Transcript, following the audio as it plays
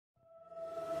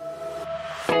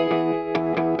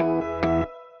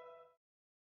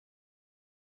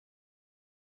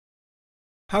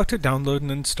How to download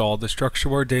and install the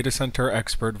struxureware Data Center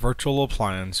Expert virtual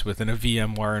appliance within a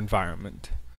VMware environment.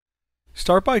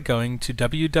 Start by going to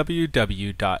www.apc.com.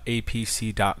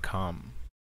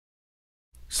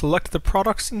 Select the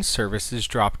Products and Services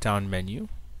drop-down menu.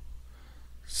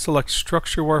 Select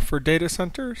Struxureware for Data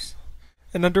Centers,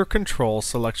 and under Control,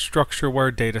 select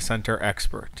Struxureware Data Center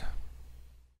Expert.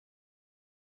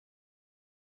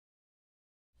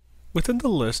 Within the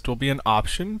list will be an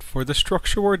option for the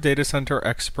Struxureware Data Center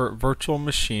Expert Virtual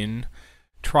Machine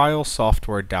Trial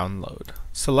Software Download.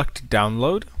 Select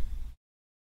Download.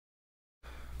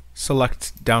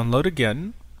 Select Download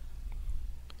again,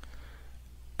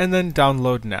 and then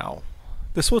Download Now.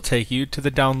 This will take you to the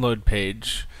download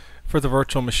page for the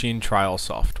virtual machine trial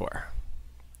software.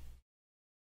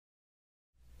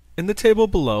 In the table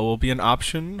below will be an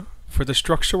option for the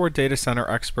Struxureware Data Center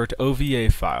Expert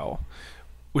OVA file,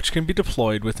 which can be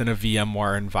deployed within a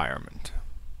VMware environment.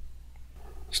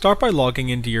 Start by logging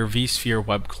into your vsphere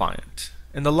web client.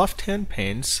 In the left-hand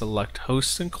pane, select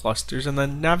Hosts and Clusters, and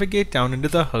then navigate down into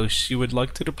the hosts you would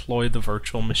like to deploy the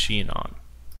virtual machine on.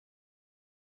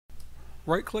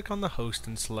 Right-click on the host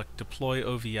and select Deploy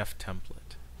OVF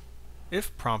Template.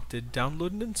 If prompted,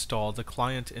 download and install the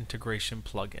client integration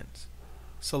plugins.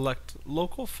 Select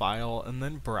Local File and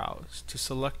then Browse to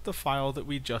select the file that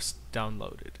we just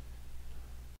downloaded.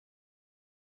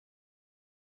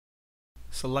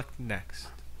 Select Next.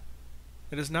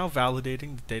 It is now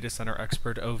validating the Data Center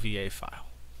Expert OVA file.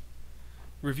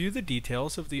 Review the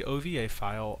details of the OVA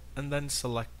file and then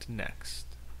select Next.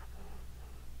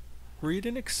 Read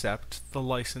and accept the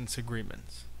license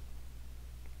agreements.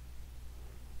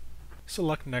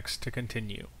 Select Next to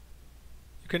continue.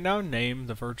 You can now name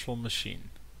the virtual machine.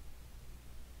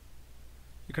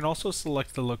 You can also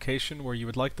select the location where you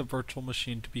would like the virtual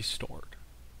machine to be stored.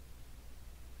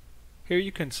 Here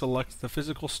you can select the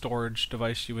physical storage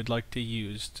device you would like to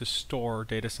use to store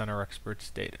Data Center Expert's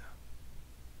data.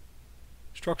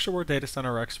 Struxureware Data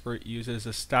Center Expert uses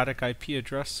a static IP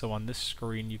address, so on this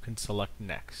screen you can select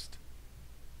Next.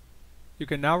 You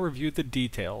can now review the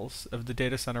details of the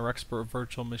Data Center Expert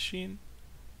virtual machine.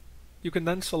 You can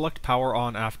then select Power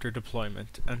On after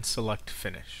deployment and select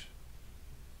Finish.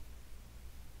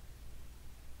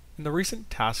 In the Recent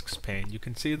Tasks pane, you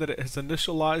can see that it has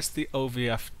initialized the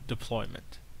OVF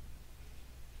deployment.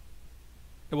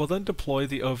 It will then deploy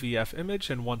the OVF image,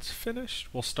 and once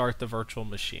finished, will start the virtual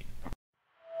machine.